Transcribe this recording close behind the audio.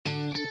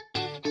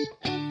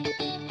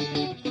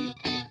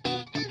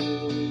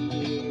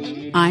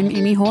I'm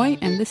Amy Hoy,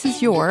 and this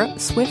is your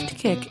Swift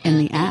Kick in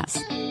the Ass.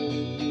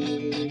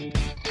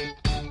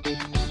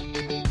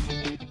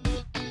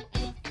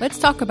 Let's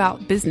talk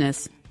about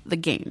business, the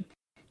game.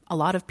 A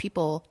lot of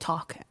people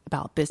talk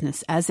about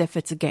business as if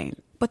it's a game,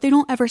 but they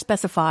don't ever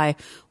specify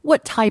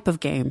what type of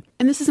game.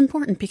 And this is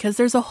important because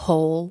there's a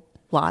whole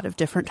lot of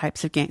different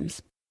types of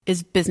games.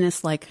 Is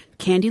business like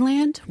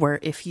Candyland, where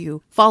if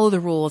you follow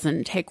the rules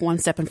and take one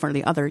step in front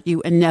of the other,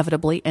 you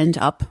inevitably end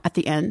up at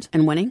the end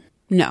and winning?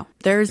 No,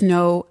 there's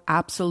no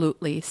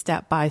absolutely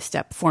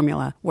step-by-step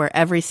formula where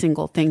every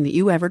single thing that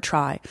you ever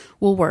try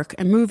will work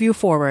and move you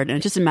forward, and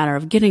it's just a matter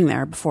of getting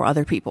there before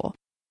other people.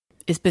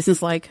 Is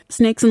business like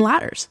Snakes and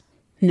Ladders?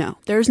 No,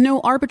 there's no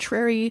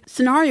arbitrary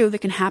scenario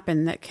that can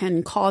happen that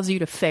can cause you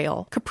to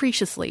fail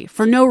capriciously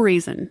for no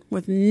reason,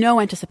 with no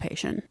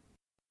anticipation.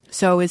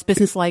 So is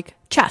business like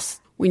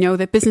chess? We know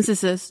that business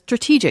is a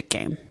strategic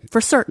game,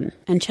 for certain,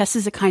 and chess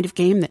is a kind of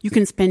game that you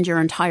can spend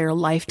your entire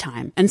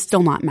lifetime and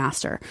still not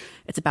master.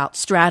 It's about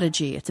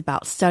strategy, it's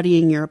about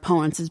studying your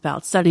opponents, it's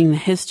about studying the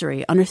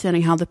history,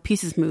 understanding how the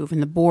pieces move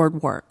and the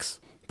board works.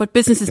 But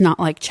business is not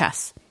like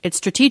chess. It's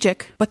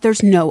strategic, but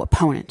there's no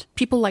opponent.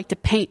 People like to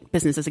paint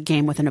business as a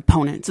game with an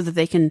opponent so that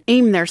they can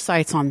aim their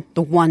sights on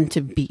the one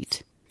to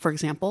beat. For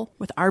example,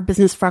 with our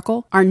business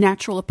Freckle, our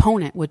natural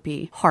opponent would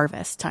be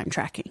Harvest time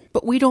tracking.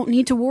 But we don't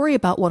need to worry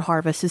about what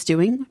Harvest is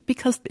doing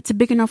because it's a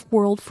big enough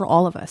world for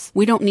all of us.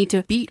 We don't need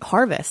to beat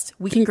Harvest.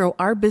 We can grow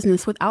our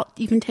business without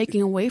even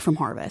taking away from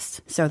Harvest.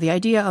 So the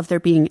idea of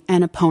there being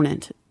an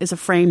opponent is a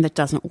frame that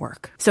doesn't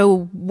work.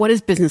 So what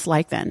is business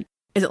like then?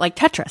 Is it like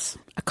Tetris,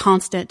 a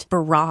constant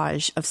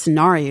barrage of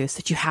scenarios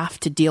that you have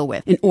to deal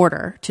with in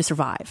order to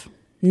survive?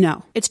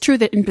 No. It's true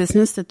that in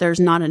business that there's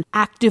not an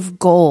active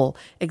goal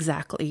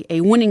exactly,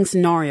 a winning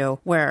scenario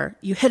where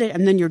you hit it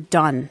and then you're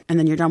done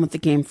with the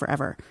game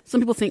forever.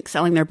 Some people think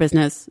selling their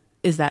business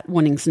is that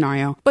winning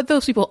scenario, but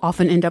those people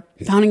often end up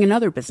founding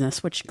another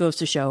business, which goes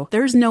to show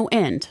there's no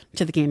end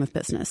to the game of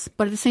business.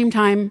 But at the same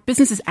time,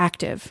 business is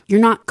active. You're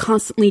not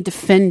constantly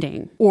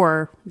defending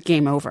or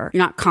game over.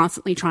 You're not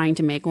constantly trying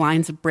to make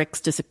lines of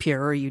bricks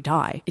disappear or you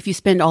die. If you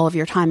spend all of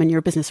your time in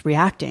your business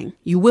reacting,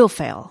 you will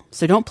fail.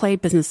 So don't play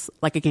business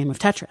like a game of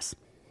Tetris.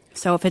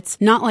 So if it's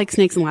not like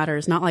Snakes and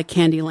Ladders, not like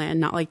Candyland,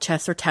 not like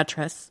chess or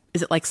Tetris,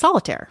 is it like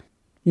solitaire?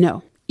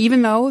 No.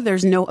 Even though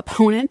there's no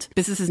opponent,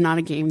 business is not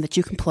a game that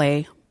you can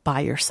play by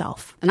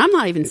yourself. And I'm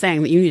not even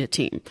saying that you need a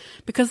team,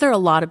 because there are a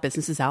lot of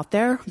businesses out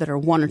there that are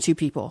one or two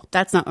people.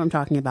 That's not what I'm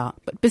talking about.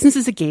 But business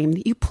is a game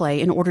that you play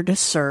in order to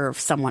serve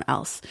someone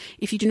else.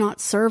 If you do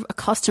not serve a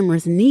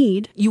customer's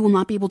need, you will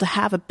not be able to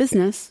have a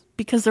business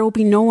because there will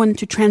be no one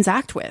to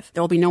transact with.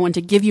 There will be no one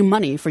to give you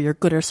money for your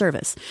good or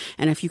service.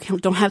 And if you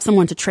don't have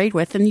someone to trade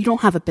with, then you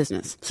don't have a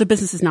business. So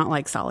business is not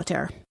like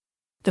solitaire.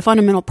 The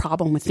fundamental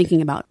problem with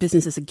thinking about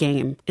business as a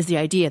game is the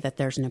idea that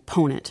there's an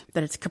opponent,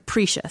 that it's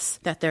capricious,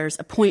 that there's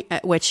a point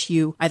at which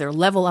you either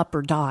level up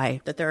or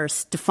die, that there are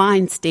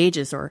defined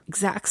stages or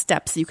exact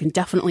steps that you can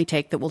definitely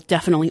take that will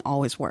definitely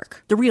always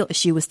work. The real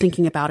issue is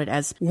thinking about it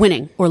as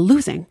winning or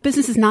losing.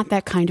 Business is not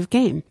that kind of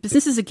game.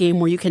 Business is a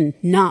game where you can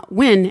not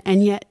win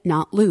and yet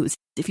not lose.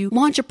 If you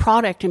launch a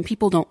product and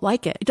people don't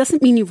like it, it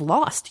doesn't mean you've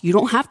lost. You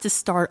don't have to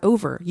start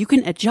over. You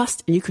can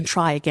adjust and you can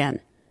try again.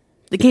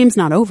 The game's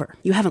not over.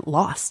 You haven't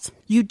lost.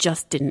 You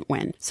just didn't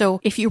win. So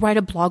if you write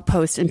a blog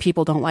post and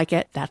people don't like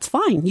it, that's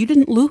fine. You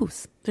didn't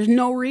lose. There's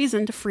no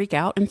reason to freak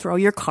out and throw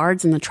your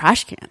cards in the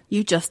trash can.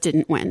 You just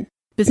didn't win.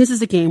 Business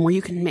is a game where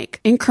you can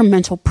make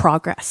incremental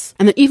progress.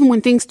 And that even when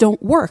things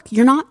don't work,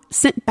 you're not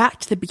sent back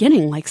to the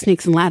beginning like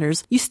Snakes and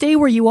Ladders. You stay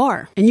where you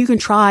are and you can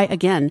try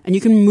again and you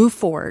can move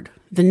forward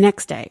the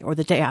next day or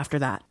the day after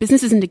that.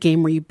 Business isn't a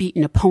game where you beat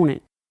an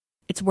opponent.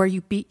 It's where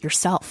you beat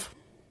yourself.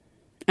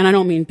 And I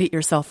don't mean beat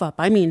yourself up.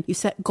 I mean, you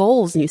set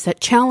goals and you set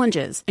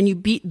challenges and you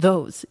beat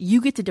those.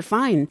 You get to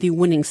define the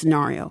winning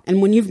scenario.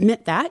 And when you've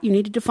met that, you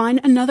need to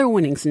define another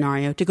winning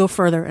scenario to go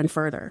further and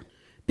further.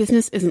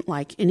 Business isn't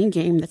like any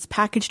game that's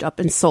packaged up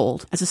and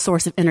sold as a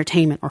source of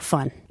entertainment or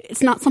fun.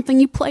 It's not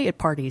something you play at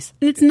parties,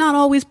 and it's not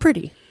always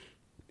pretty.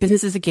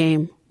 Business is a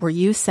game where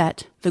you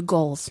set the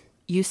goals,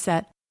 you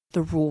set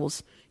the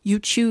rules, you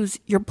choose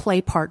your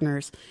play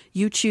partners,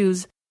 you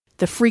choose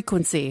the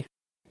frequency,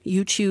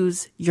 you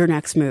choose your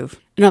next move.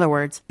 In other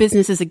words,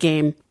 business is a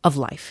game of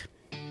life.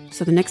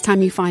 So the next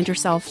time you find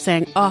yourself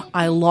saying,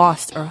 I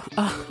lost, or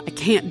I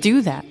can't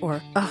do that, or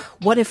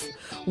what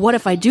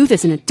if I do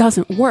this and it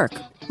doesn't work?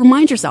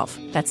 Remind yourself,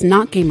 that's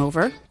not game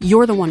over.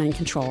 You're the one in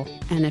control.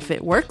 And if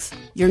it works,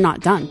 you're not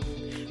done.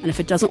 And if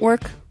it doesn't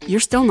work, you're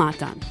still not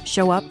done.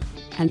 Show up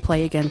and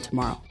play again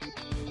tomorrow.